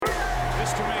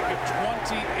Chiefs to make it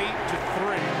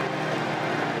 28-3.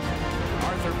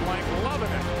 Arthur Blank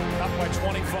loving it. Up by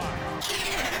 25.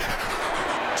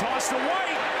 Toss to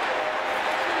White.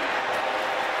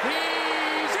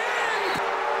 He's in!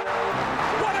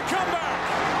 What a comeback!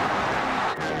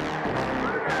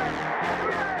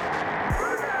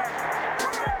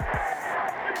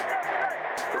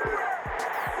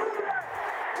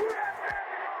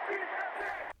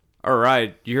 All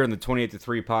right, you're here on the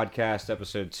 28-3 podcast,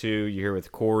 episode 2. You're here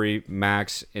with Corey,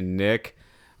 Max, and Nick.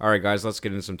 All right, guys, let's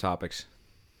get into some topics.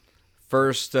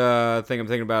 First thing I'm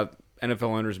thinking about, NFL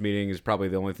owners meeting is probably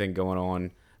the only thing going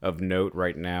on of note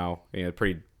right now. You know,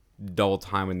 pretty dull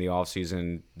time in the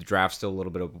offseason. The draft's still a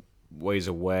little bit of ways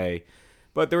away.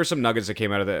 But there were some nuggets that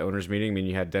came out of the owners meeting. I mean,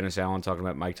 you had Dennis Allen talking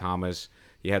about Mike Thomas.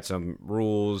 You had some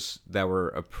rules that were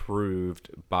approved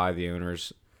by the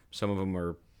owners. Some of them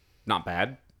are not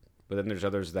bad. But then there's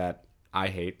others that I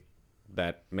hate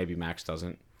that maybe Max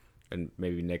doesn't, and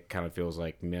maybe Nick kind of feels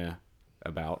like meh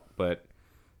about. But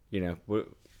you know,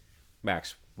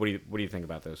 Max, what do you think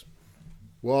about those?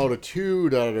 Well, the two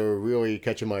that are really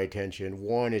catching my attention,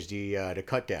 one is the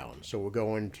cut down. So we're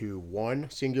going to one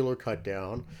singular cut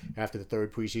down after the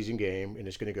third preseason game, and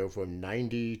it's going to go from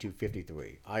 90 to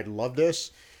 53. I love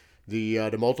this.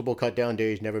 The multiple cut down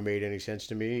days never made any sense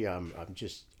to me. I'm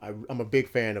a big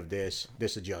fan of this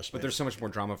adjustment. But there's so much more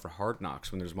drama for Hard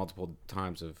Knocks when there's multiple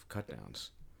times of cut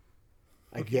downs.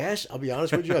 I guess I'll be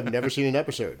honest with you. I've never seen an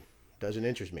episode. Doesn't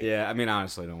interest me. Yeah, I mean,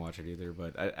 honestly, I don't watch it either.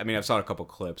 But I mean, I've saw a couple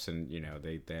clips, and you know,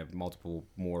 they have multiple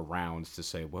more rounds to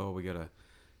say, well, we gotta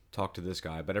talk to this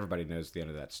guy. But everybody knows the end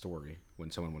of that story when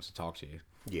someone wants to talk to you.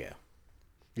 Yeah.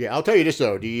 Yeah, I'll tell you this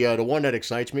though, the one that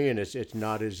excites me, and it's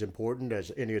not as important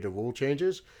as any of the rule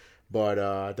changes, but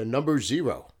the number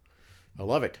 0, I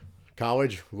love it.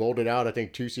 College rolled it out, I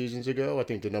think 2 seasons ago. I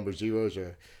think the number 0 is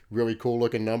a really cool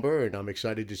looking number, and I'm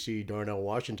excited to see Darnell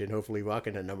Washington hopefully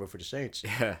rocking that number for the Saints.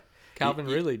 Yeah, Calvin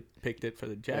really picked it for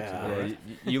the Jacksonville.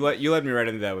 Yeah, you led me right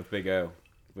into that with Big O,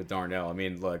 with Darnell. I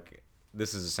mean, look.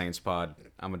 This is a Saints pod.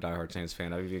 I'm a diehard Saints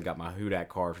fan. I've even got my Hudak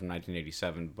card from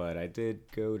 1987, but I did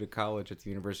go to college at the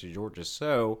University of Georgia,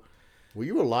 so... Were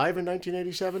you alive in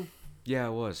 1987? Yeah, I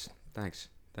was. Thanks.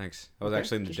 I was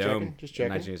actually in the Dome just checking.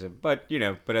 in 1987. But, you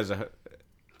know, as a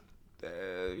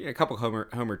couple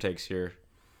homer takes here,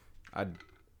 I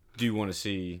do want to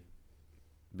see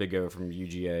Big O from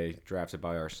UGA drafted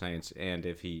by our Saints, and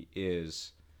if he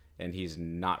is, and he's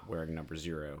not wearing number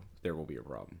 0, there will be a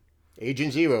problem.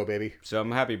 Agent 0, baby. So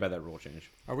I'm happy about that rule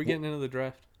change. Are we getting into the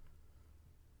draft?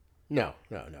 No,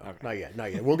 okay.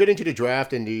 Not yet. We'll get into the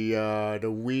draft in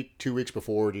the week, 2 weeks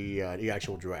before the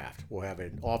actual draft. We'll have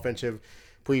an offensive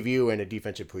preview and a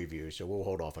defensive preview, so we'll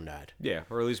hold off on that. Yeah,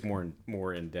 or at least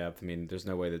more in depth. I mean, there's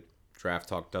no way that draft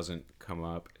talk doesn't come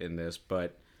up in this,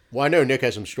 but... Well, I know Nick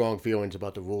has some strong feelings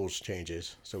about the rules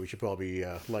changes, so we should probably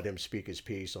let him speak his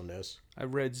piece on this. I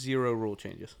read 0 rule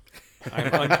changes. I'm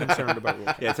unconcerned about rule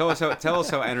changes. Yeah, tell us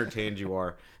how entertained you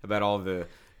are about all the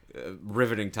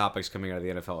riveting topics coming out of the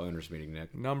NFL owners meeting,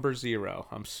 Nick. Number 0.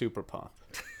 I'm super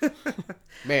pumped.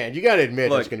 Man, you got to admit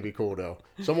it's going to be cool, though.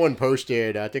 Someone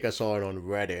posted, I think I saw it on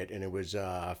Reddit, and it was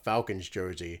Falcons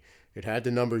jersey. It had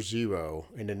the number 0,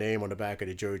 and the name on the back of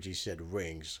the jersey said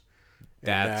Rings.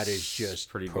 That is just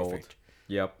pretty perfect. gold.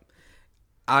 Yep.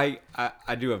 I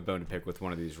do have a bone to pick with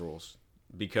one of these rules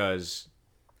because,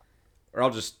 or I'll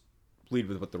just lead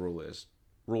with what the rule is.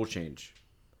 Rule change.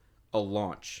 A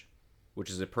launch,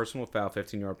 which is a personal foul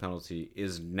 15-yard penalty,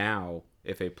 is now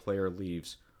if a player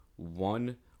leaves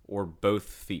 1 or both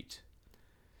feet.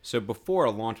 So before,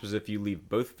 a launch was if you leave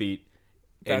both feet.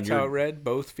 That's how it read?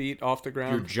 Both feet off the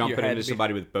ground? You're jumping into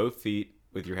somebody with both feet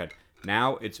with your head.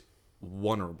 Now it's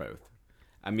 1 or both.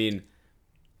 I mean,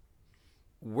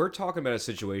 we're talking about a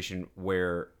situation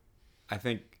where I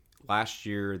think last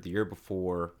year, the year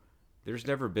before, there's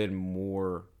never been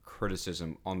more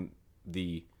criticism on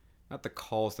not the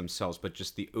calls themselves, but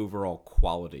just the overall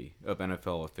quality of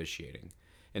NFL officiating.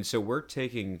 And so we're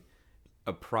taking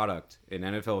a product in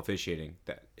NFL officiating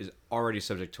that is already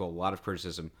subject to a lot of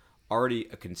criticism, already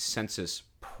a consensus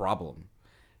problem.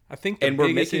 I think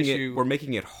we're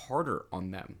making it harder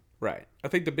on them. Right. I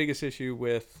think the biggest issue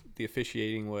with the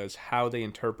officiating was how they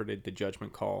interpreted the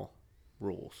judgment call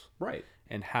rules. Right.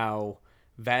 And how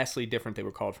vastly different they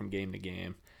were called from game to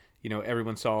game. You know,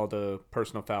 everyone saw the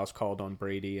personal fouls called on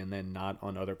Brady and then not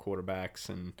on other quarterbacks,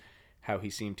 and how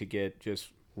he seemed to get just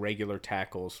regular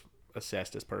tackles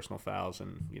assessed as personal fouls,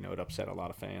 and, you know, it upset a lot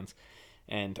of fans.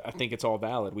 And I think it's all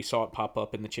valid. We saw it pop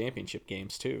up in the championship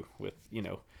games too, with, you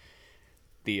know,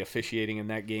 the officiating in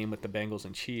that game with the Bengals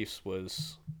and Chiefs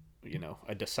was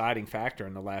a deciding factor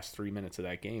in the last 3 minutes of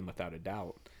that game, without a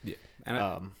doubt. Yeah.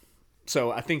 And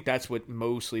So I think that's what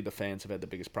mostly the fans have had the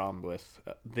biggest problem with.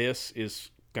 This is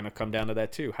going to come down to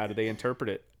that too. How do they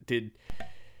interpret it?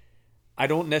 I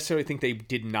don't necessarily think they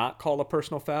did not call a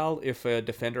personal foul if a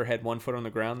defender had 1 foot on the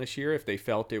ground this year, if they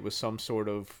felt it was some sort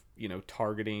of,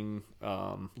 targeting,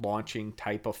 launching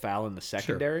type of foul in the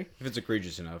secondary. Sure. If it's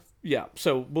egregious enough. Yeah.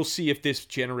 So we'll see if this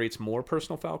generates more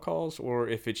personal foul calls or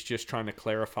if it's just trying to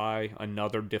clarify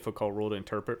another difficult rule to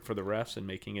interpret for the refs and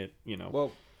making it,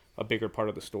 a bigger part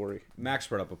of the story. Max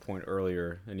brought up a point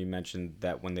earlier, and he mentioned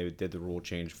that when they did the rule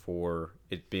change for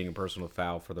it being a personal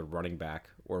foul for the running back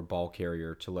or ball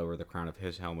carrier to lower the crown of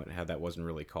his helmet, how that wasn't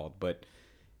really called. But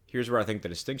here's where I think the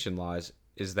distinction lies,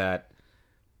 is that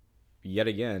yet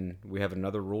again, we have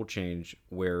another rule change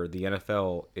where the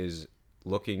NFL is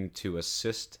looking to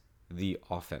assist the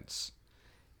offense.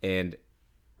 And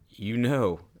you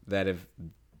know that if,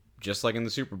 just like in the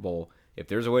Super Bowl, if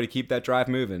there's a way to keep that drive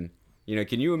moving,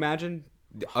 can you imagine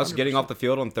us 100%. getting off the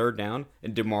field on third down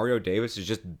and Demario Davis is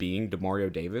just being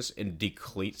Demario Davis and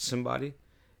decleats somebody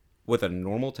with a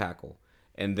normal tackle,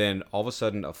 and then all of a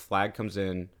sudden a flag comes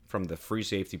in from the free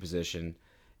safety position,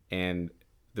 and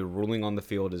the ruling on the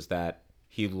field is that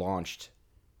he launched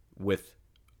with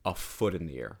a foot in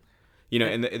the air.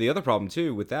 And the other problem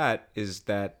too with that is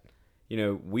that,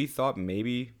 we thought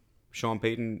maybe Sean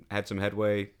Payton had some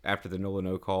headway after the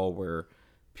no call where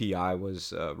PI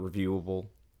was reviewable.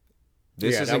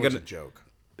 This isn't was a joke.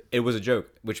 It was a joke,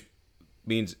 which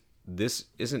means this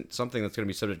isn't something that's going to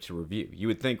be subject to review. You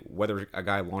would think whether a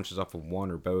guy launches off of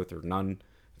 1 or both or none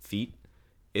feet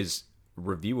is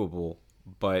reviewable,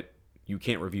 but you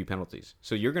can't review penalties.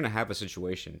 So you're going to have a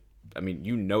situation,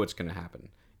 it's going to happen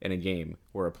in a game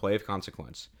where a play of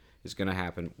consequence is going to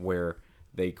happen where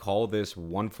they call this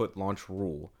 1 foot launch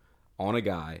rule on a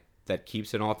guy that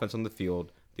keeps an offense on the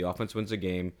field. The offense wins a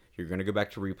game. You're going to go back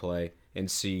to replay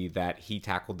and see that he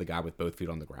tackled the guy with both feet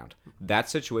on the ground. That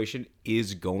situation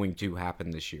is going to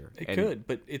happen this year. It could,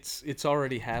 but it's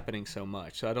already happening so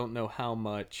much. So I don't know how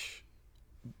much,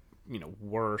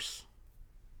 worse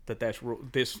that's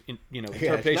this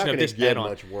interpretation of this get add-on.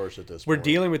 much worse at this We're point.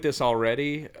 dealing with this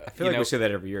already. I feel like we say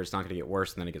that every year. It's not going to get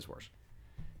worse, and then it gets worse.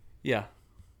 Yeah.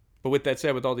 But with that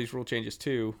said, with all these rule changes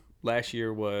too, last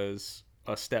year was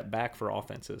a step back for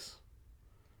offenses.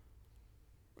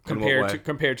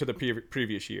 Compared to the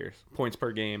previous years, points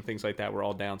per game, things like that were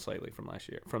all down slightly from last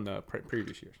year, from the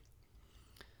previous years.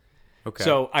 Okay.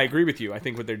 So I agree with you. I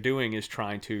think what they're doing is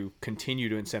trying to continue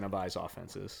to incentivize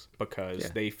offenses because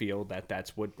they feel that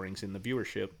that's what brings in the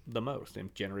viewership the most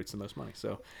and generates the most money.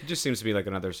 So it just seems to be like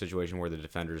another situation where the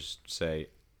defenders say,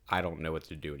 "I don't know what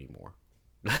to do anymore.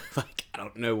 I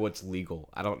don't know what's legal.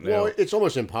 I don't know." Well, it's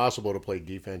almost impossible to play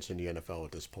defense in the NFL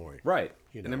at this point. Right.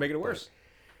 And they're making it worse.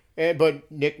 But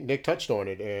Nick touched on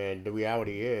it, and the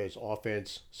reality is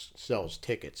offense sells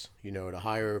tickets. The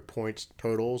higher points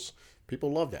totals,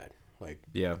 people love that.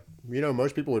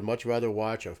 Most people would much rather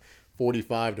watch a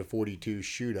 45-42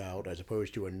 shootout as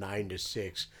opposed to a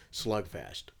 9-6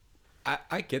 slugfest.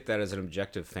 I get that as an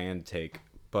objective fan take,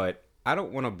 but I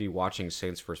don't want to be watching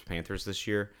Saints vs. Panthers this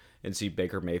year and see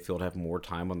Baker Mayfield have more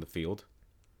time on the field.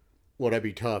 Well, that'd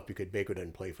be tough because Baker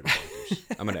didn't play for the Panthers.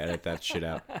 I'm going to edit that shit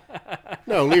out.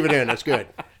 No, leave it in. That's good.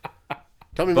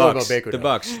 Tell me more about Baker. The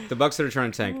Bucks that are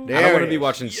trying to tank. There I don't want it to be is.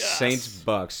 watching Saints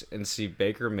Bucks and see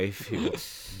Baker Mayfield.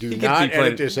 Do not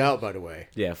edit this out, by the way.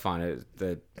 Yeah, fine.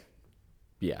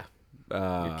 you're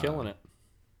killing it.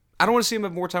 I don't want to see him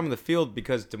have more time on the field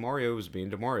because DeMario is being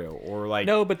DeMario, or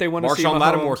No, but they want to see Marshawn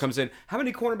Lattimore Mahomes. comes in. How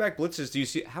many cornerback blitzes do you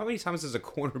see? How many times does a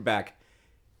cornerback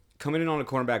come in on a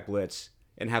cornerback blitz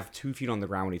and have 2 feet on the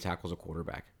ground when he tackles a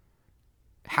quarterback?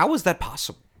 How is that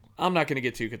possible? I'm not going to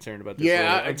get too concerned about this.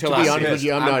 Yeah, until to I be see honest it. with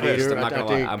you, I'm I'm not pissed. either. I'm not gonna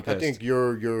lie. I'm I think pissed.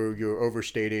 you're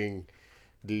overstating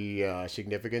the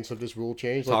significance of this rule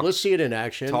change. Talk- Let's see it in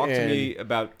action. Talk to and- me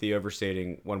about the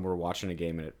overstating when we're watching a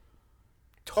game and it.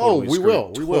 Oh, Totally we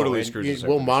will. We will. Totally And screws us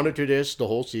we'll over. monitor this the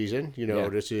whole season. Yeah.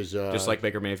 This is Just like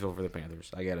Baker Mayfield for the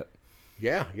Panthers. I get it.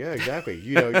 yeah, exactly.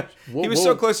 He was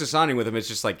so close to signing with him. It's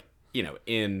just like,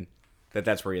 in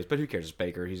that's where he is. But who cares? It's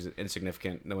Baker. He's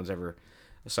insignificant. No one's ever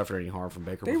suffered any harm from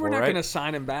Baker They before, were not right? going to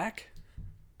sign him back.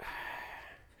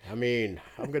 I'm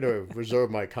going to reserve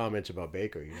my comments about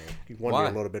Baker. He won me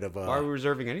a little bit of. Why are we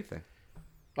reserving anything?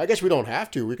 I guess we don't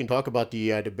have to. We can talk about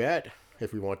the bet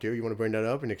if we want to. You want to bring that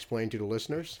up and explain to the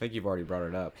listeners? I think you've already brought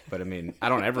it up. But, I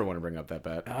don't ever want to bring up that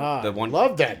bet.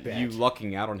 Love that bet. You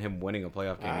lucking out on him winning a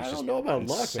playoff game. I is don't just know about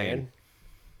insane. luck, man.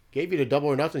 Gave you the double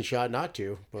or nothing shot not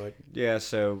to, but Yeah,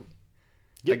 so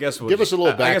I guess give us a little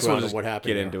I guess we'll background just on what happened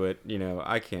Get there. into it.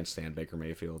 I can't stand Baker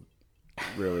Mayfield.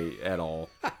 really at all.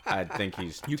 I think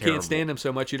he's You terrible. can't stand him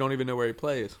so much you don't even know where he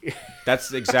plays.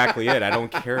 That's exactly it. I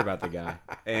don't care about the guy.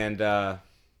 And,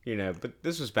 but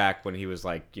this was back when he was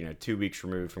 2 weeks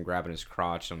removed from grabbing his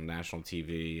crotch on national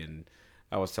TV. And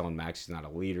I was telling Max he's not a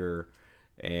leader.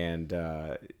 And,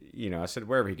 I said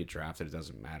wherever he get drafted, it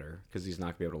doesn't matter because he's not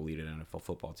going to be able to lead an NFL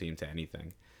football team to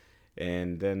anything.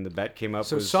 And then the bet came up.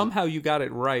 So somehow you got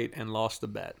it right and lost the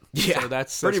bet. Yeah, so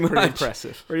that's pretty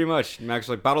impressive. Pretty much. Max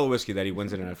was like, bottle of whiskey that he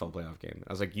wins an NFL playoff game.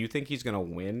 I was like, you think he's going to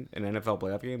win an NFL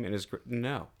playoff game? And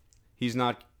no, he's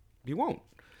not. He won't.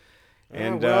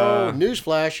 And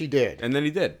newsflash, he did. And then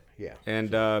he did. Yeah.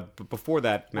 And but before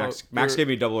that, Max gave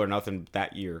me double or nothing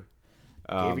that year.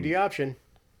 Gave you the option.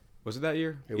 Was it that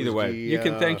year? It Either way. You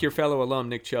can thank your fellow alum,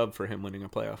 Nick Chubb, for him winning a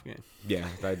playoff game. Yeah,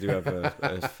 I do have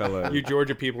a fellow You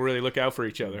Georgia people really look out for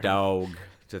each other. dog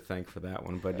to thank for that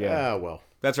one. But yeah, well.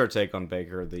 That's our take on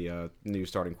Baker, the new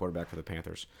starting quarterback for the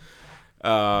Panthers.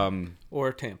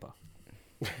 Or Tampa.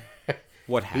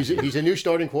 What happened? He's a new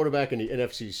starting quarterback in the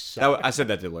NFC South. I said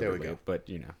that deliberately. There we go. But,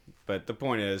 but the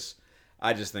point is,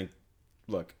 I just think,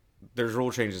 look, there's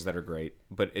rule changes that are great,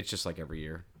 but it's just like every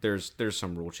year. There's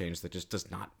some rule change that just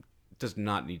does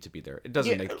not need to be there. It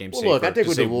doesn't make the game safer. Look, I think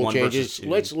with the say rule 1 versus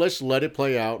changes, 2. let's let it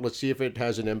play out. Let's see if it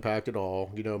has an impact at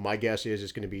all. My guess is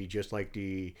it's going to be just like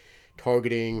the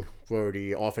targeting for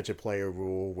the offensive player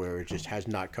rule, where it just has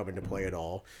not come into play at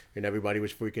all, and everybody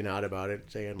was freaking out about it,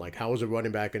 saying how is a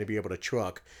running back going to be able to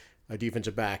truck a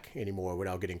defensive back anymore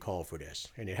without getting called for this?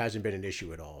 And it hasn't been an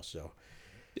issue at all. So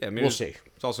yeah, I mean, we'll see.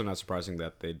 It's also not surprising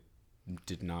that they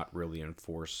did not really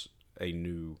enforce a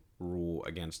new rule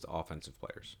against offensive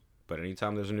players. But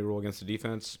anytime there's a new rule against the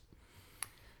defense,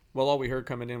 well, all we heard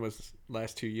coming in was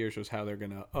last 2 years was how they're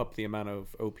going to up the amount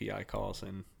of OPI calls,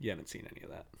 and you haven't seen any of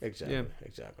that.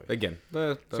 Exactly. Again,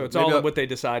 so it's all what they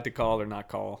decide to call or not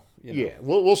call. Yeah,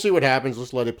 we'll see what happens.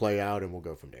 Let's let it play out, and we'll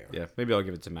go from there. Yeah, maybe I'll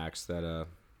give it to Max that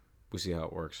we'll see how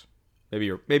it works. Maybe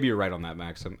you're right on that,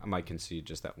 Max. I might concede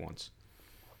just that once.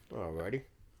 Alrighty,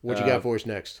 what you got for us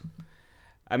next?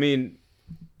 I mean,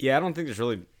 yeah, I don't think there's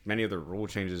really many other rule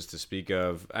changes to speak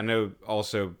of. I know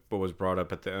also what was brought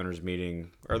up at the owners'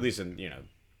 meeting, or at least in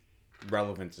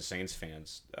relevant to Saints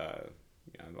fans.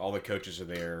 All the coaches are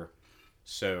there,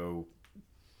 so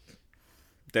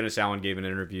Dennis Allen gave an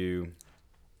interview,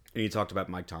 and he talked about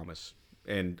Mike Thomas.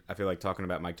 And I feel like talking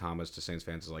about Mike Thomas to Saints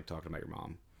fans is like talking about your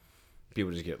mom.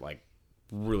 People just get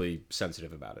really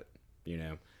sensitive about it,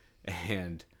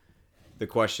 And the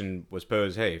question was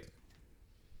posed, hey,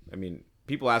 I mean,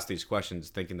 people ask these questions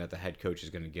thinking that the head coach is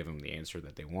going to give them the answer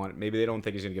that they want. Maybe they don't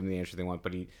think he's going to give them the answer they want,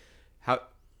 but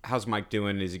how's Mike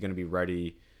doing? Is he going to be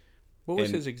ready? What was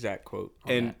his exact quote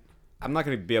on that? I'm not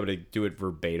going to be able to do it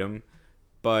verbatim,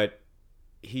 but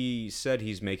he said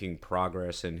he's making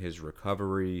progress in his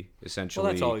recovery, essentially.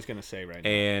 Well, that's all he's going to say right now.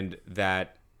 And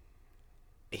that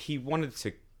he wanted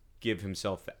to give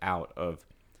himself the out of,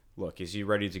 look, is he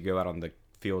ready to go out on the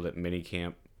field at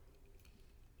minicamp?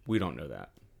 We don't know that.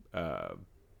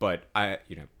 But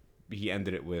he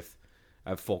ended it with, I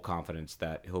have full confidence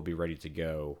that he'll be ready to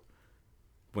go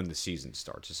when the season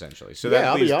starts, essentially. So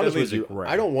I'll be honest with you.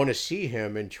 I don't want to see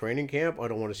him in training camp. I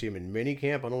don't want to see him in mini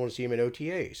camp. I don't want to see him in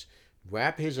OTAs.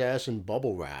 Wrap his ass in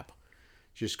bubble wrap.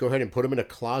 Just go ahead and put him in a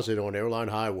closet on Airline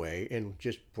Highway and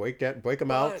just break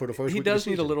him out for the first week of the does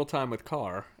season. need a little time with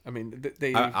Carr. I mean,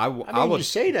 you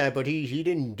say that, but he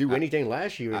didn't do anything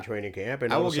last year in training camp,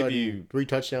 and all of a sudden 3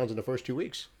 touchdowns in the first 2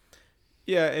 weeks.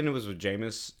 Yeah, and it was with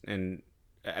Jameis, and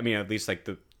I mean, at least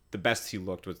the best he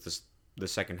looked was the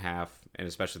second half, and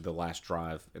especially the last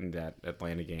drive in that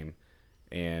Atlanta game,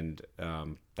 and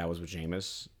that was with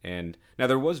Jameis. And now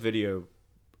there was video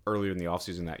earlier in the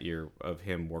offseason that year of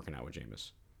him working out with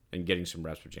Jameis and getting some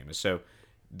reps with Jameis. So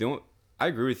I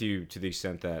agree with you to the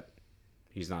extent that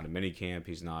he's not in minicamp,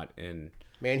 he's not in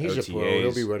Man, he's OTAs. a pro.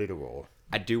 He'll be ready to roll.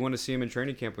 I do want to see him in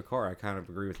training camp with Carr. I kind of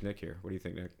agree with Nick here. What do you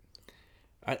think, Nick?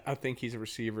 I think he's a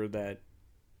receiver that,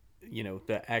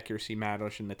 the accuracy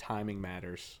matters and the timing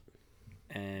matters.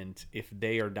 And if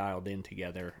they are dialed in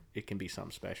together, it can be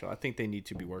something special. I think they need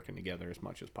to be working together as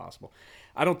much as possible.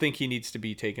 I don't think he needs to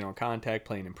be taking on contact,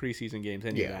 playing in preseason games,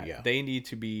 any of that. Yeah. They need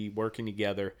to be working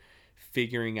together,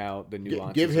 figuring out the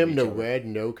nuances. Give him the other. red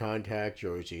no contact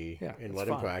jersey and let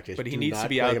him practice. But he Do needs not to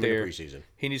be play out him in the there. preseason.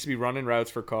 He needs to be running routes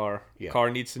for Carr. Yeah.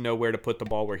 Carr needs to know where to put the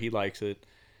ball where he likes it.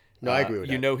 No, I agree with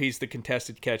that. He's the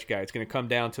contested catch guy. It's going to come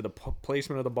down to the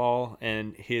placement of the ball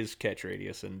and his catch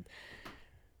radius. And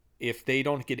if they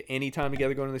don't get any time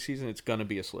together going into the season, it's going to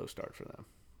be a slow start for them.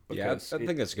 Yeah, I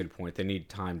think that's a good point. They need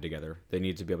time together. They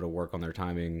need to be able to work on their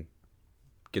timing,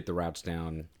 get the routes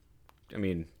down. I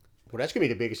mean, well, that's going to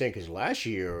be the biggest thing because last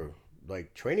year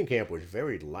like training camp was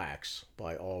very lax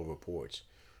by all reports.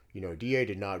 DA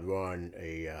did not run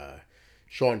a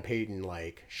Sean Payton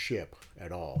like ship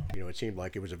at all. It seemed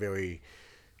like it was a very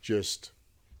just,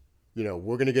 we're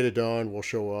going to get it done, we'll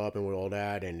show up and all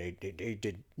that. And they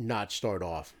did not start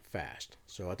off fast.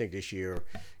 So I think this year,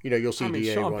 you'll see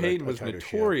DA Sean run Payton a was tighter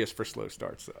notorious ship. for slow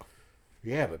starts, though.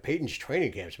 Yeah, but Peyton's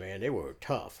training camps, man, they were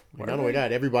tough. And not only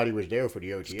that, everybody was there for the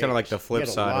OTAs. It's kind of like the flip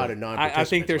side of I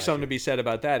think there's something to be said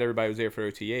about that. Everybody was there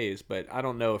for OTAs, but I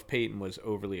don't know if Peyton was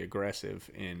overly aggressive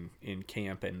in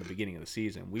camp and the beginning of the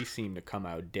season. We seem to come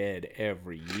out dead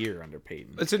every year under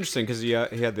Peyton. It's interesting because he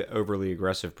had the overly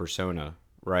aggressive persona,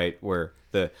 right? Where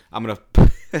I'm gonna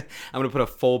put a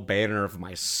full banner of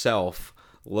myself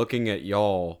looking at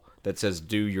y'all that says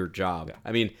 "Do your job." Yeah.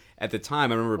 I mean, at the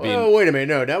time, I remember being. Oh, wait a minute!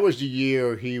 No, that was the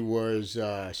year he was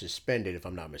suspended, if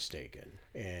I'm not mistaken,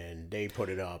 and they put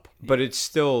it up. But it's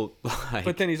still like.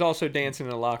 But then he's also dancing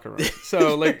in the locker room.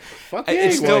 So like, fuck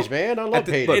yeah, he was, man. I love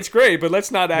Peyton. It's great, but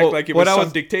let's not act like it was some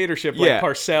dictatorship like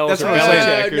Parcells that's or what I'm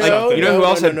saying. Belichick or something. You know who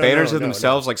else had banners of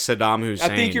themselves like Saddam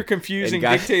Hussein? I think you're confusing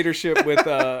dictatorship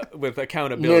with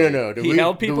accountability. No. He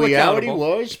held people the reality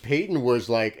accountable. was Peyton was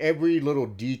like every little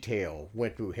detail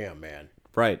went through him, man.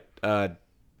 Right.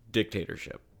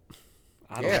 Dictatorship.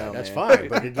 I don't know, that's man.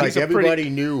 fine. But everybody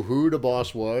knew who the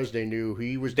boss was. They knew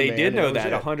he was the man. They did know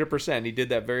that 100%. He did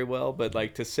that very well. But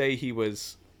like to say he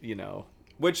was,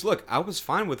 Which, look, I was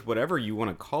fine with whatever you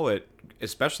want to call it,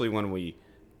 especially when we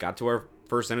got to our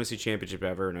first NFC championship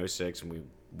ever in 06 and we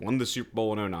won the Super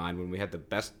Bowl in 09 when we had the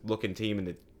best looking team in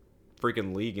the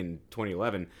freaking league in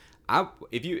 2011.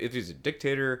 If he's a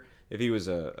dictator, if he was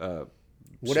a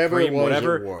whatever supreme, it was,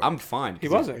 wagain, I'm fine. He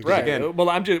wasn't right. Again, well,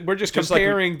 we're just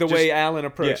comparing the way Allen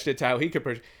approached it to how he could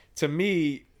approach. To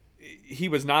me, he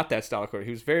was not that style of quarterback.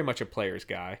 He was very much a player's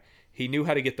guy. He knew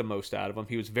how to get the most out of him.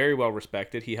 He was very well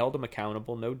respected. He held him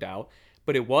accountable, no doubt.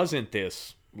 But it wasn't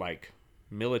this like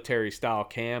military style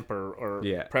camp or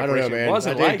preparation. I don't know, man. It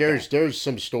wasn't I think like there's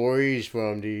some stories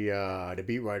from the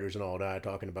beat writers and all that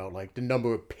talking about like the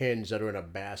number of pins that are in a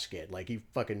basket. Like he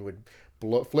fucking would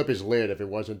flip his lid if it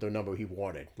wasn't the number he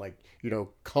wanted. Like,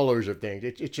 colors of things.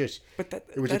 It just, it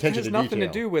was attention to detail. That has nothing to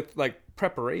do with like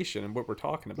preparation and what we're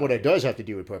talking about. Well, it does have to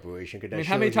do with preparation. I mean,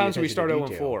 how many times did we start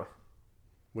 0-4?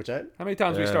 What's that? How many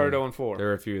times we started 0-4? There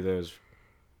are a few of those.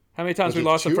 How many times we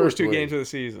lost the first two games of the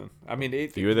season? I mean,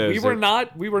 we were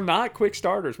not quick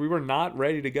starters. We were not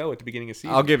ready to go at the beginning of the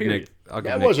season. I'll give Nick.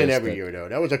 That wasn't every year though.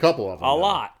 That was a couple of them. A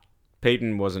lot.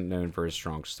 Peyton wasn't known for his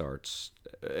strong starts,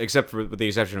 except for with the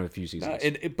exception of a few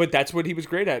seasons. But that's what he was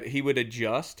great at. He would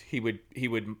adjust. He would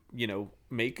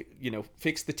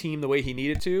fix the team the way he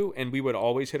needed to, and we would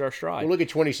always hit our stride. Well, look at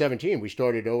 2017. We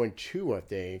started 0-2, I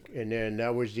think, and then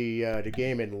that was the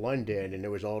game in London, and there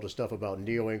was all the stuff about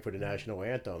kneeling for the national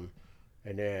anthem,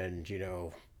 and then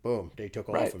boom, they took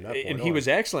off from that point and he was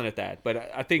excellent at that.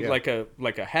 But I think like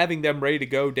a having them ready to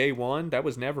go day one, that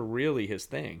was never really his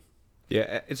thing.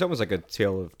 Yeah, it's almost like a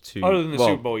tale of two. Other than the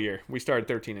Super Bowl year, we started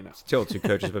 13-0. It's a tale of two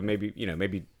coaches, but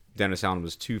maybe Dennis Allen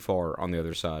was too far on the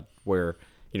other side. Where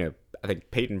I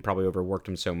think Peyton probably overworked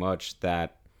him so much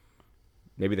that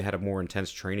maybe they had a more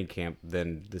intense training camp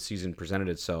than the season presented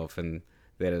itself, and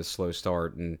they had a slow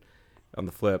start. And on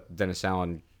the flip, Dennis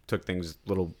Allen took things a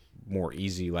little more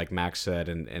easy, like Max said,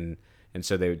 and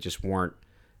so they just weren't.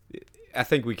 I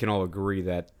think we can all agree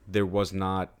that there was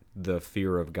not the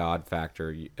fear of God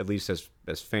factor, at least as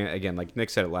fan. Again, like Nick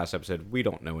said it last episode, we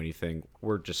don't know anything.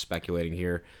 We're just speculating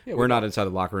here. Yeah, we're not inside the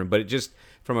locker room, but it just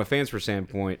from a fan's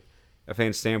standpoint,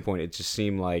 it just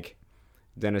seemed like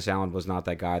Dennis Allen was not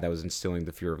that guy that was instilling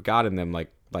the fear of God in them,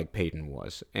 like Peyton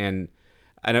was. And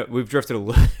I know we've drifted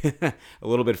a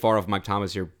little bit far off Mike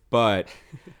Thomas here, but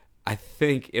I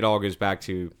think it all goes back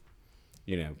to,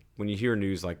 when you hear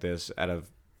news like this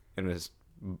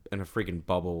in a freaking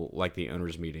bubble like the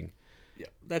owners' meeting. Yeah,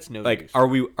 that's no like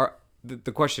news.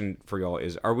 The question for y'all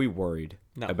is, are we worried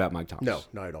about Mike Thomas? No,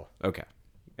 not at all. Okay.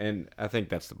 And I think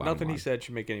that's the bottom Nothing line. he said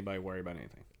should make anybody worry about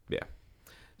anything. Yeah.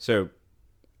 So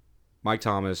Mike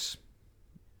Thomas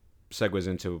segues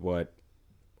into what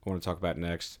I want to talk about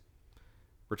next.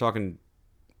 We're talking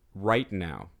right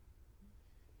now,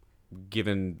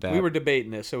 given that we were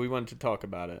debating this, so we wanted to talk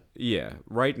about it. Yeah,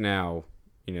 right now,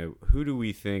 who do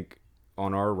we think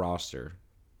on our roster,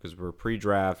 because we're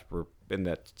pre-draft, we're in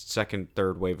that second,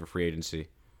 third wave of free agency,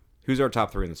 who's our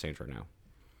top three in the Saints right now?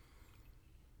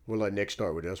 We'll let Nick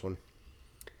start with this one.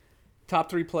 Top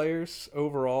three players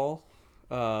overall.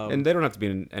 And they don't have to be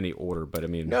in any order, but I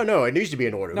mean... No, it needs to be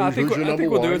in order. No, I think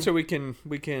we'll do it so we can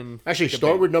actually debate.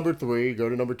 Start with number 3, go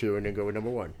to number 2, and then go with number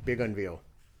 1. Big unveil.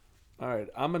 All right,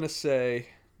 I'm going to say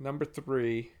number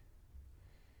 3,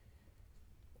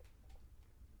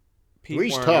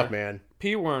 Three's tough, man.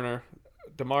 Pete Werner,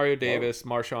 Demario Davis,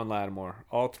 Marshawn Lattimore.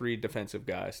 All three defensive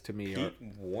guys to me are.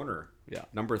 Pete Warner. Yeah.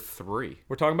 Number 3.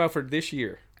 We're talking about for this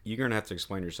year. You're going to have to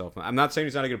explain yourself. I'm not saying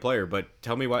he's not a good player, but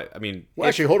tell me why. I mean, Well,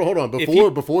 actually, hold on.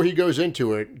 Before he goes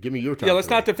into it, give me your top. Yeah, let's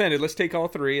three. not defend it. Let's take all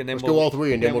three, and then Let's go all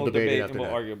three, and then we'll debate it and after we'll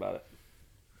that. argue about it.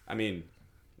 I mean,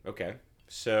 okay.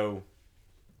 So,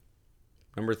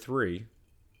 number 3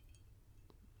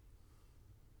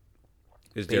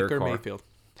 is Derek Baker Carr. Mayfield.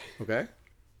 Okay.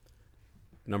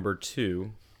 Number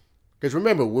 2, Because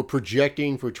remember, we're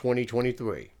projecting for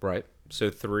 2023. right? So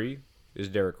 3 is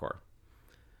Derek Carr.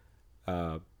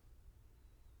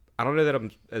 I don't know that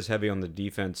I'm as heavy on the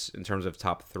defense in terms of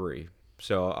top 3,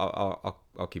 so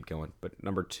I'll keep going. But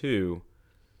number 2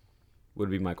 would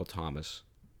be Michael Thomas.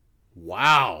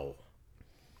 Wow.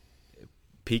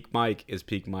 Peak Mike is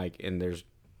peak Mike, and there's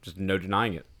just no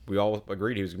denying it. We all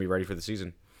agreed he was going to be ready for the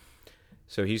season.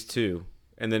 So he's 2.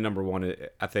 And then number 1,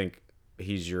 I think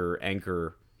he's your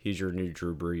anchor. He's your new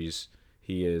Drew Brees.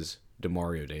 He is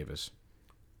Demario Davis.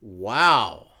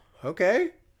 Wow.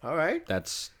 Okay. All right.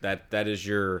 That is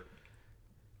your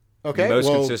Okay. most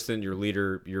consistent, your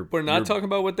leader. We're not talking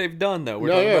about what they've done, though. We're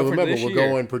No, talking yeah. about for Remember, this we're year.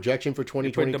 going projection for Put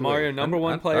 2023. Demario number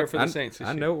one player for the Saints this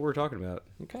I year. know what we're talking about.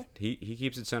 Okay. He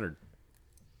keeps it centered.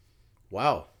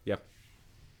 Wow. Yep.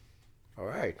 All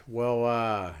right.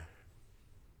 Well,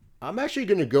 I'm actually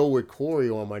going to go with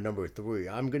Corey on my number 3.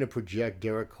 I'm going to project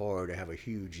Derek Carr to have a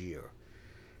huge year.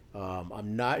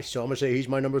 I'm not, so I'm going to say he's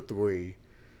my number 3.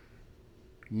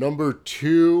 Number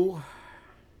 2,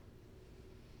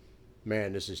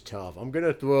 man, this is tough. I'm going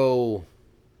to throw,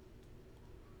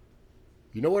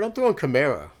 you know what? I'm throwing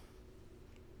Kamara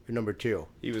for number 2.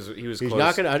 He was He's close.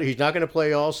 not going to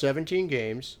play all 17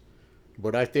 games,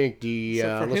 but I think the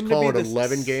So for let's him to call be it the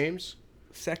 11 games.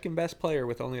 Second best player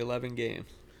with only 11 games.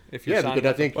 If you're Yeah, signing because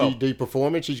I up think for- the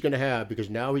performance he's going to have, because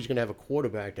now he's going to have a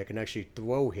quarterback that can actually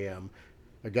throw him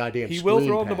a goddamn he screen will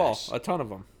throw him the ball, pass. a ton of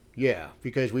them. Yeah,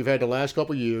 because we've had the last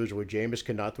couple of years where Jameis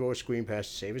cannot throw a screen pass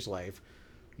to save his life,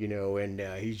 and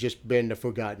he's just been the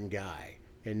forgotten guy.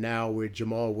 And now with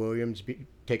Jamal Williams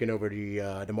taking over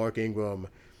the Mark Ingram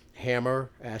hammer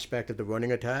aspect of the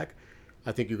running attack,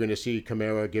 I think you're going to see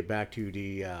Kamara get back to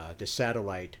the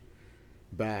satellite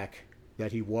back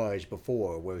that he was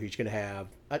before, where he's going to have,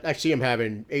 I see him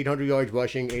having 800 yards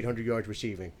rushing, 800 yards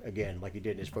receiving, again, like he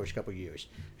did in his first couple of years.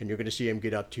 And you're going to see him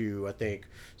get up to, I think,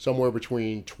 somewhere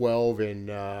between 12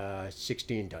 and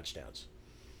 16 touchdowns.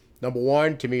 Number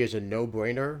 1, to me, is a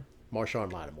no-brainer,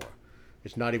 Marshawn Lattimore.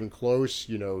 It's not even close.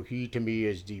 He, to me,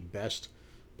 is the best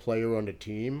player on the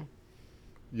team.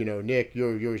 Nick,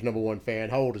 you're his number 1 fan.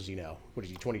 How old is he now? What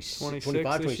is he, 26 25,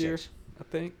 this 26? year, I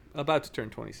think. About to turn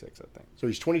 26, I think. So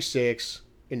he's 26,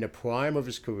 in the prime of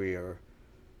his career,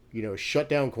 shut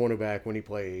down cornerback when he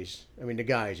plays. I mean, the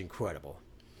guy is incredible.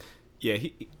 Yeah,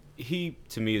 he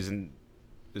to me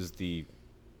is the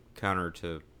counter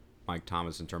to Mike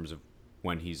Thomas in terms of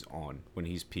when he's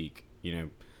peak.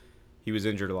 He was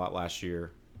injured a lot last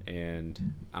year,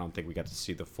 and I don't think we got to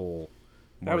see the full.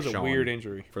 That was a Marshawn weird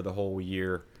injury for the whole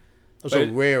year. That's a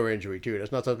rare injury too.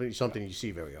 That's not something you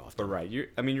see very often. But right,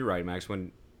 you're right, Max.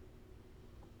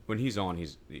 When he's on,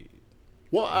 he's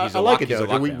Well, I he's a like lock- it he's a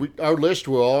though. Our list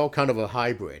were all kind of a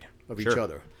hybrid of each Sure.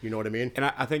 other. You know what I mean? And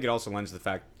I think it also lends to the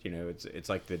fact, it's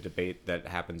like the debate that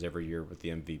happens every year with the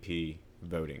MVP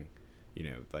voting.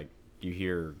 Like you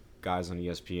hear guys on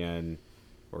ESPN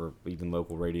or even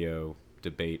local radio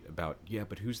debate about,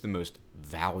 but who's the most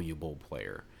valuable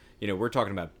player? We're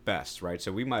talking about best, right?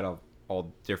 So we might have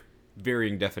all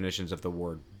varying definitions of the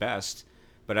word best,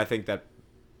 but I think that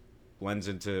lends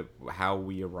into how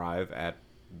we arrive at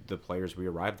the players we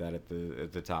arrived at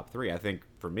the top 3. I think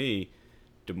for me,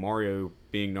 DeMario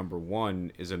being number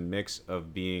 1 is a mix of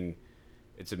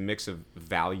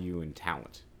value and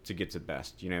talent to get to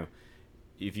best.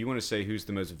 If you want to say who's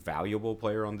the most valuable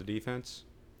player on the defense,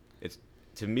 it's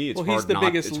he's the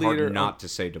biggest leader not to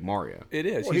say DeMario. It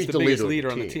is. Well, he's the biggest leader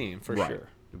of on the the team, for Right. sure.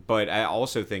 But I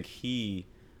also think he,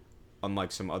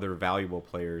 unlike some other valuable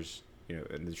players,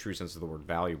 in the true sense of the word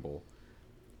valuable,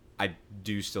 I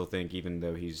do still think, even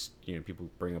though he's, people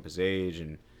bring up his age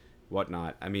and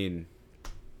whatnot,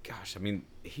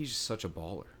 he's just such a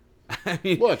baller.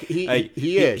 Look, he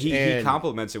is. He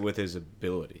complements it with his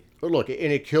ability. But look, and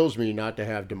it kills me not to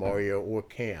have DeMario or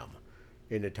Cam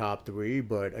in the top 3.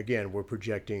 But again, we're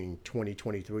projecting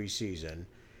 2023 season.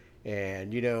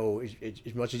 And,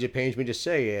 as much as it pains me to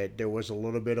say it, there was a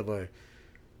little bit of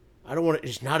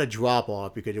it's not a drop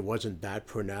off because it wasn't that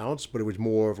pronounced, but it was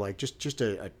more of like just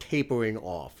a tapering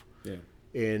off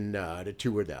in the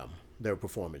 2 of them. their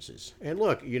performances. And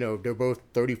look, they're both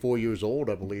 34 years old,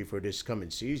 I believe, for this coming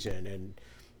season, and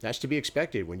that's to be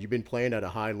expected when you've been playing at a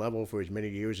high level for as many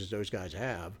years as those guys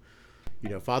have.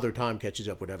 Father Time catches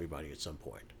up with everybody at some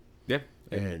point. Yeah.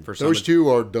 And for those two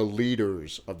are the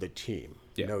leaders of the team,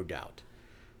 Yeah. no doubt.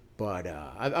 But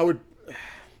I would,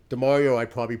 DeMario,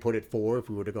 I'd probably put it 4 if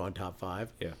we would have gone top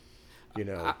 5. Yeah.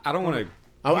 I I don't want to.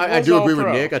 I do agree with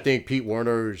All-Pro. Nick. I think Pete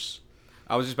Warner's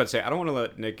I was just about to say, I don't want to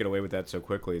let Nick get away with that so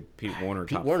quickly. Pete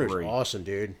Warner's Warner's awesome,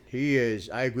 dude. He is.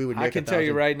 I agree with Nick. I can tell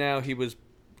you right now, he was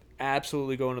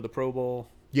absolutely going to the Pro Bowl.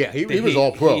 Yeah, he was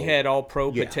all pro. He had all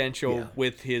pro Yeah, potential yeah.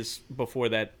 with his before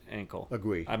that ankle.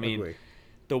 Agree. I mean, agree.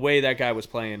 the way that guy was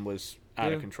playing was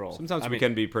out of control. Sometimes we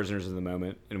can be prisoners of the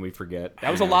moment and we forget.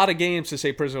 That was a lot of games to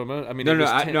say prisoner of the moment. I mean, No, it was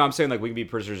I'm saying like we can be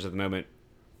prisoners of the moment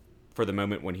for the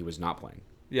moment when he was not playing.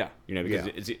 Yeah.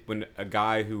 Because Yeah. when a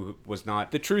guy who was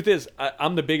not. The truth is,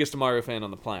 I'm the biggest Mario fan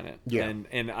on the planet. Yeah.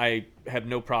 And I have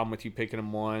no problem with you picking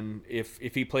him 1. If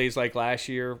he plays like last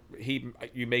year,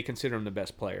 you may consider him the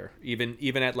best player, even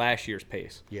at last year's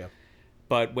pace. Yeah.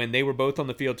 But when they were both on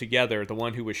the field together, the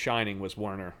one who was shining was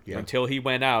Warner. Yeah. Until he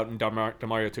went out and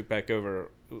DeMario took back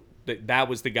over, that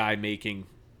was the guy making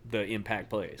the impact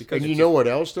plays. And you know what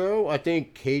else, though? I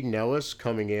think Caden Ellis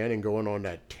coming in and going on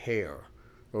that tear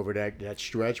over that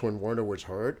stretch when Warner was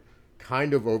hurt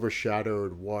kind of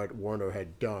overshadowed what Warner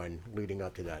had done leading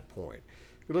up to that point.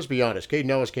 But let's be honest. Caden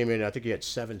Ellis came in, I think he had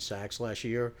 7 sacks last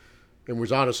year and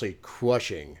was honestly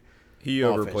crushing He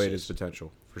overplayed offenses. his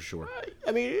potential, for sure.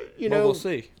 I mean, Well, we'll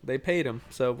see. They paid him,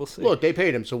 so we'll see. Look, they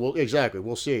paid him, so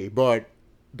we'll see. But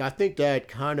I think that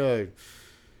kind of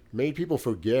made people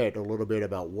forget a little bit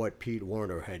about what Pete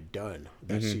Warner had done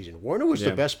that season. Warner was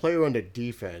the best player on the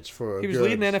defense for a he was good-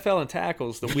 leading the NFL in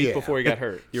tackles the week Yeah. before he got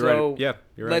hurt. You're right. Yeah,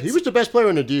 you're right. He was the best player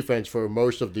on the defense for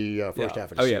most of the first Yeah.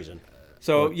 half of the season.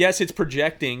 So yes, it's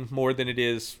projecting more than it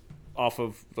is off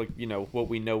of what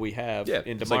we know we have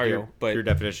in it's DeMario. like your but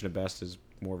definition of best is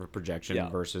more of a projection Yeah.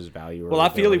 versus value. Or well, I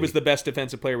feel he ability. was the best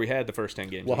defensive player we had the first 10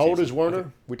 games. Well, of the how old season. is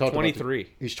Warner? We talked 23.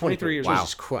 about he's 23 years old. old.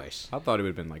 Jesus Christ. I thought he would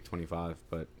have been like 25,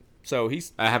 but So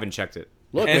he's I haven't checked it.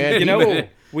 Look, and man,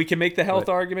 we can make the health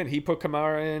argument. He put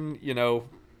Kamara in.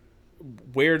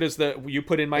 Where does you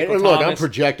put in Michael and look, Thomas? I'm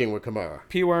projecting with Kamara.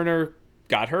 P. Werner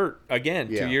got hurt again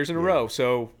 2 years in a row.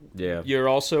 So Yeah. you're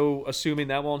also assuming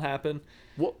that won't happen.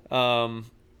 Well,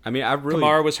 I mean, I really.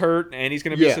 Kamara was hurt and he's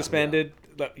going to be Yeah, suspended.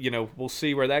 We'll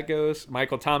see where that goes.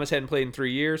 Michael Thomas hadn't played in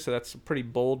 3 years, so that's a pretty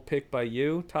bold pick by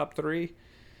you. Top 3.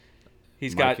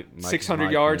 He's got Mike is 600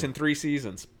 my yards pick. in 3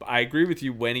 seasons. I agree with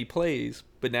you when he plays,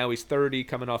 but now he's 30,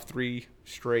 coming off 3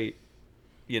 straight,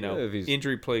 if he's-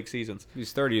 injury-plagued seasons.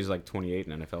 He's 30. He's like 28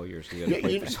 in NFL years. So he Yeah, hasn't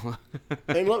played you- for so long.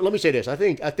 and let me say this. I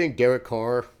think Derek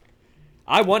Carr.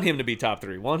 I want him to be top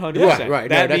 3, 100%. Right.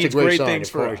 That That's means a great great sign things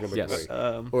if for Carr's us. number Yes.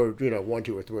 3. Or 1,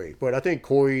 2, or 3. But I think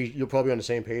Corey, you're probably on the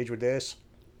same page with this.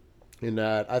 In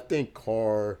that, I think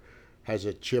Carr has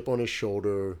a chip on his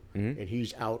shoulder, and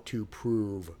he's out to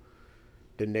prove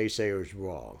the naysayers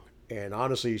wrong. And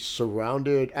honestly,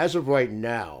 surrounded as of right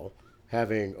now,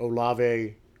 having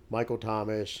Olave, Michael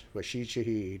Thomas, Rashid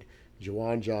Shaheed,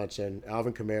 Juwan Johnson,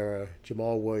 Alvin Kamara,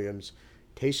 Jamal Williams,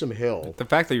 Taysom Hill. The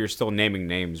fact that you're still naming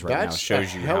names right now That's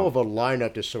shows a you hell how. of a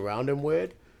lineup to surround him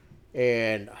with.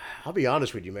 And I'll be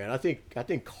honest with you, man. I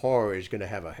think Carr is going to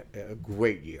have a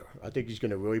great year. I think he's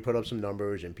going to really put up some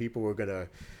numbers, and people are going to,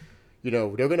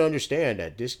 they're going to understand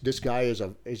that this guy is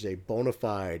a bona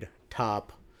fide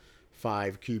top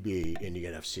 5 QB in the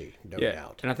NFC, no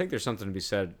doubt. And I think there's something to be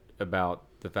said about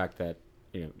the fact that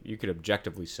you could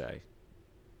objectively say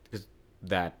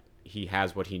that he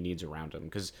has what he needs around him.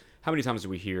 Because how many times do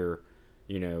we hear,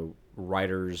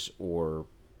 writers or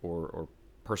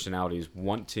personalities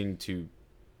wanting to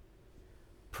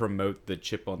promote the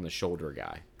chip on the shoulder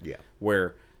guy? Yeah.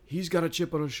 Where he's got a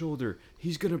chip on his shoulder.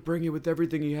 He's going to bring it with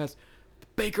everything he has.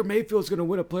 Baker Mayfield's going to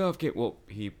win a playoff game. Well,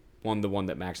 he won the one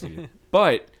that Max needed.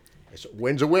 But,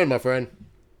 Win's a win, my friend.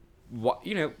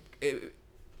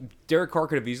 Derek Carr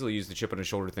could have easily used the chip on his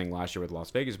shoulder thing last year with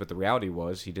Las Vegas, but the reality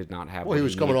was he did not have. Well, he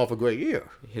was coming off a great year.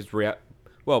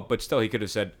 But still, he could have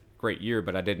said, "Great year,"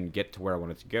 but I didn't get to where I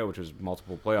wanted to go, which was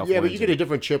multiple playoff. Yeah, but wins you get a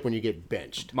different chip when you get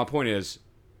benched. My point is,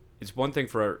 it's one thing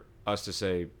for us to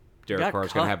say Derek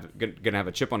Carr's going to have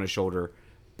a chip on his shoulder,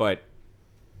 but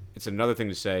it's another thing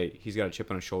to say he's got a chip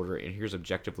on his shoulder, and here's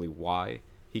objectively why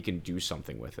he can do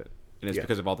something with it, and it's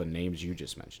because of all the names you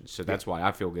just mentioned. So that's why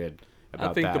I feel good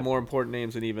about I think that. the more important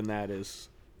names than even that is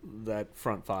that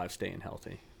front 5 staying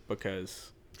healthy.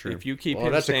 Because if you keep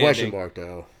him That's standing, a question mark,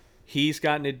 though. he's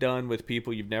gotten it done with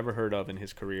people you've never heard of in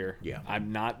his career. Yeah.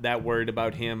 I'm not that worried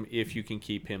about him if you can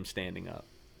keep him standing up.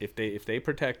 If they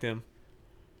protect him,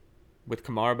 with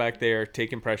Kamara back there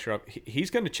taking pressure up, he's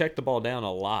going to check the ball down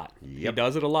a lot. Yep. He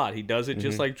does it a lot. He does it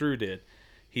just like Drew did.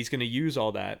 He's going to use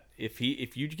all that. If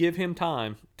you give him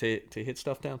time to hit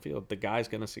stuff downfield, the guy's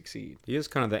going to succeed. He is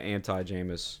kind of the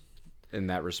anti-Jameis in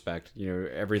that respect.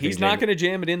 Everything. He's not going to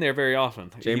jam it in there very often.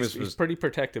 Jameis He's pretty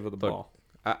protective of the ball.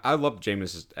 I love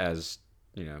Jameis as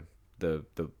the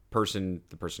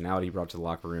personality he brought to the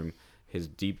locker room, his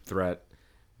deep threat,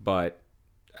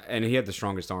 and he had the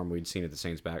strongest arm we'd seen at the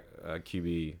Saints back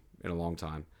QB in a long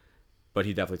time. But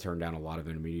he definitely turned down a lot of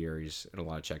intermediaries and a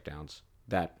lot of checkdowns.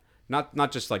 That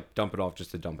not just like dump it off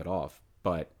just to dump it off,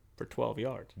 but for 12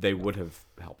 yards. They would have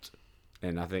helped.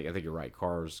 And I think you're right.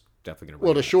 Carr's definitely going to.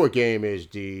 Well, the short game is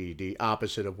the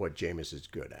opposite of what Jameis is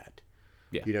good at.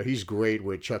 Yeah. He's great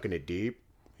with chucking it deep.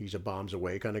 He's a bombs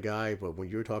away kind of guy, but when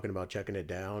you're talking about checking it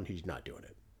down, he's not doing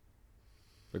it.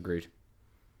 Agreed.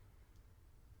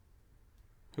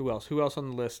 Who else? Who else on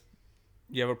the list?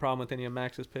 You have a problem with any of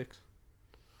Max's picks?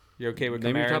 You okay with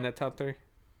Name your Kamara in that top 3?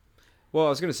 Well, I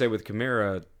was going to say with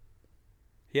Kamara,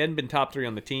 he hadn't been top 3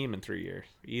 on the team in 3 years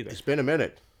either. It's been a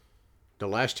minute. The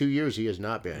last 2 years he has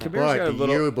not been. Kamara's got But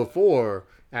the year before,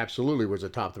 absolutely was a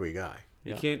top 3 guy.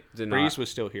 You can't deny. Breeze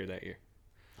was still here that year.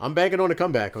 I'm banking on a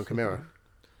comeback on Kamara.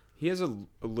 He has a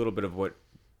little bit of what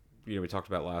we talked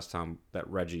about last time that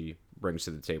Reggie brings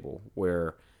to the table,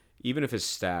 where even if his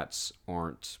stats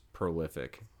aren't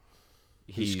prolific,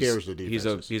 He scares the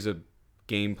defenses. He's a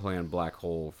game plan black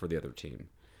hole for the other team.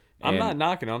 I'm not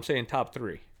knocking him. I'm saying top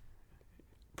 3.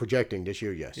 Projecting this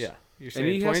year, yes. Yeah. You're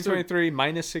saying 2023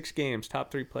 minus 6 games,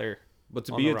 top 3 player. But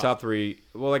to be a top 3,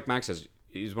 well, like Max says,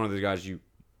 he's one of the guys you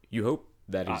hope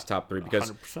that he's top 3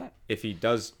 because 100%. if he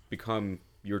does become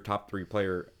your top 3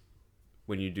 player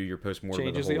when you do your postmortem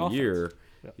of Changes the the whole offense. year,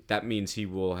 Yep. that means he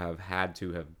will have had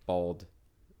to have balled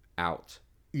out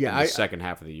Yeah, in the second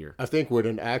half of the year. I think with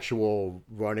an actual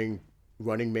running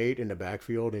mate in the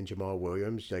backfield in Jamal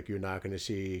Williams, like you're not going to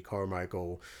see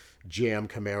Carmichael jam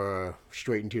Kamara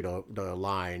straight into the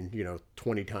line,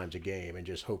 20 times a game and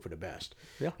just hope for the best.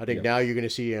 Yeah. I think now you're going to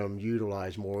see him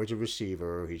utilized more as a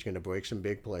receiver. He's going to break some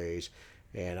big plays.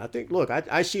 And I think, look,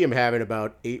 I see him having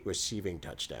about 8 receiving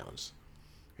touchdowns.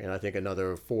 And I think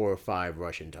another 4 or 5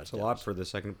 rushing touchdowns. A lot for the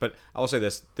second. But I will say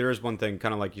this. There is one thing,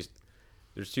 kind of like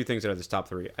there's 2 things out of this top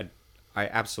 3. I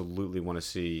absolutely want to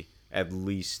see at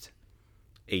least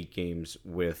 8 games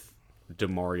with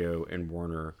DeMario and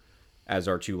Warner as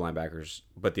our 2 linebackers.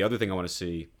 But the other thing I want to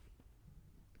see,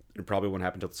 it probably won't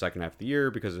happen until the second half of the year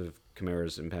because of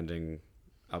Kamara's impending.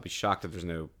 I'll be shocked if there's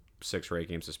no 6 or 8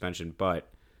 game suspension. But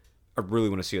I really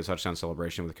want to see a touchdown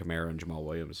celebration with Kamara and Jamal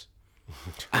Williams.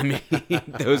 I mean,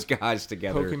 those guys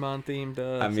together. Pokemon themed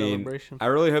celebration. I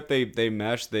really hope they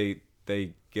mesh. They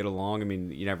get along. I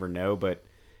mean, you never know, but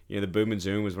the boom and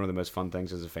zoom was one of the most fun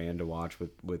things as a fan to watch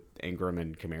with Ingram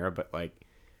and Kamara. But like,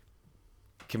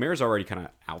 Kamara's already kind of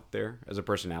out there as a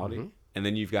personality, and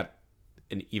then you've got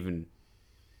an even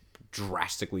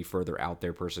drastically further out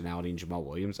there personality in Jamal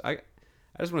Williams. I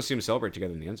just want to see them celebrate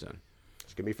together in the end zone.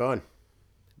 It's going to be fun.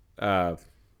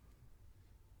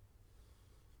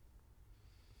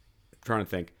 Trying to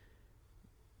think.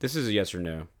 This is a yes or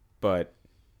no, but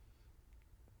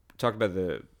talk about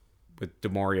with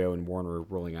DeMario and Warner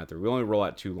rolling out there. We only roll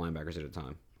out 2 linebackers at a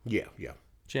time. Yeah.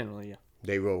 Generally, yeah.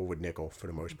 They roll with nickel for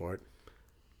the most part.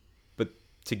 But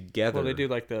together, Well, they do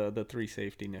like the 3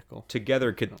 safety nickel.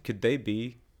 Together, could they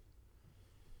be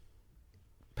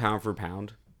pound for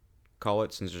pound? Call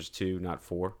it, since there's 2, not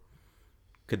 4.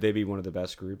 Could they be one of the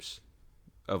best groups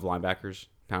of linebackers,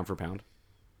 pound for pound?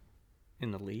 In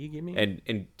the league, you mean?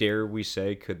 And dare we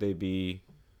say, could they be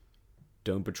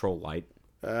Dome Patrol light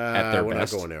at their we're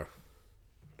best? not going there.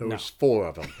 There was 4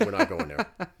 of them. We're not going there.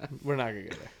 We're not going to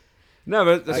go there. No,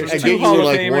 but that's I what get I'm you Hall of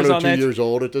like Famers 1 or on 2 that. years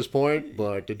old at this point,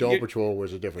 but the Dome You're- Patrol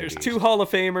was a different There's beast. 2 Hall of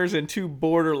Famers and 2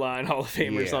 borderline Hall of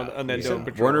Famers Yeah, on that yeah. Dome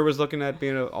Patrol. Warner was looking at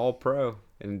being an All-Pro.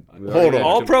 And Hold on.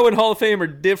 All Pro and Hall of Fame are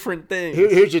different things.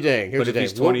 Here's the thing. But if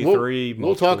he's 23,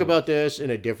 we'll talk multiple- about this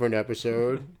in a different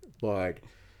episode, but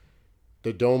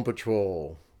the Dome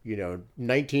Patrol,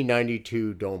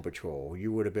 1992 Dome Patrol,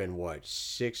 you would have been what,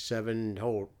 6, 7?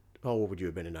 How old would you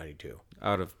have been in 92? I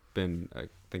would have been, I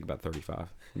think, about 35,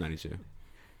 92.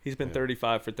 He's been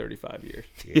 35 for 35 years.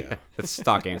 Yeah. That's a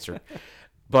stock answer.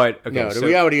 But, okay, No, the so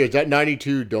reality is that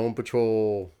 92 Dome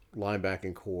Patrol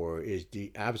linebacking core is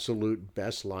the absolute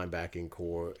best linebacking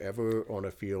core ever on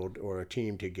a field or a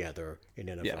team together in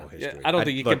NFL Yeah. history. I don't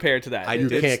think you look, compare it to that. I You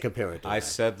did- can't compare it to I that.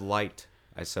 said light.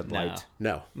 I said No. light.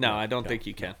 No. No, I don't think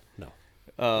you can. No.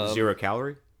 0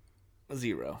 calorie?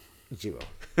 0. 0.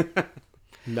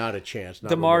 Not a chance.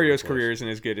 Not DeMario's remotely close. career isn't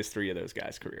as good as 3 of those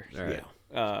guys' careers. All right.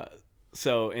 Yeah.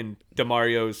 So, and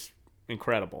DeMario's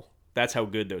incredible. That's how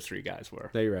good those three guys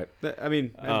were. Yeah, you're right. I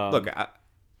mean, look, I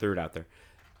threw it out there.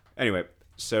 Anyway,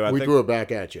 so I We think threw it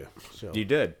back at you. So you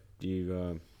did.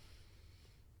 You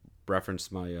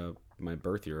referenced my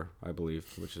birth year, I believe,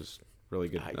 which is really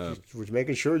good. I just was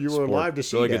making sure you were alive to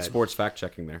see really that. good sports fact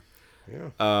checking there. Yeah.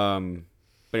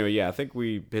 But anyway, yeah, I think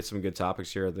we hit some good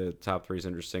topics here. The top three is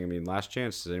interesting. I mean, last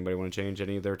chance. Does anybody want to change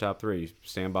any of their top three?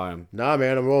 Stand by them. Nah,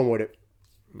 man, I'm rolling with it.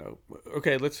 No.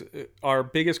 Okay, let's. Our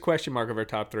biggest question mark of our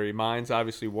top three. Mine's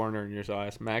obviously Warner and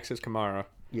yours, Max is Kamara.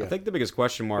 Yeah. I think the biggest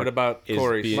question mark. What about is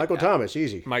Corey's? Michael Thomas,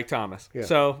 easy. Mike Thomas. Yeah.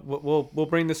 So we'll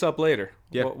bring this up later.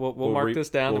 Yeah. We'll mark this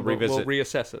down. We'll and we'll revisit.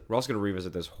 reassess it. We're also going to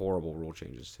revisit those horrible rule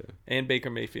changes too. And Baker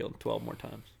Mayfield 12 more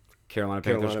times. Carolina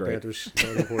Panthers, Carolina great. Panthers,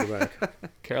 starting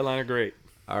quarterback. Carolina, great.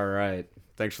 All right.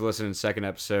 Thanks for listening to the second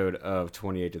episode of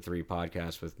 28 to 3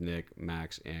 podcast with Nick,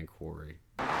 Max, and Corey.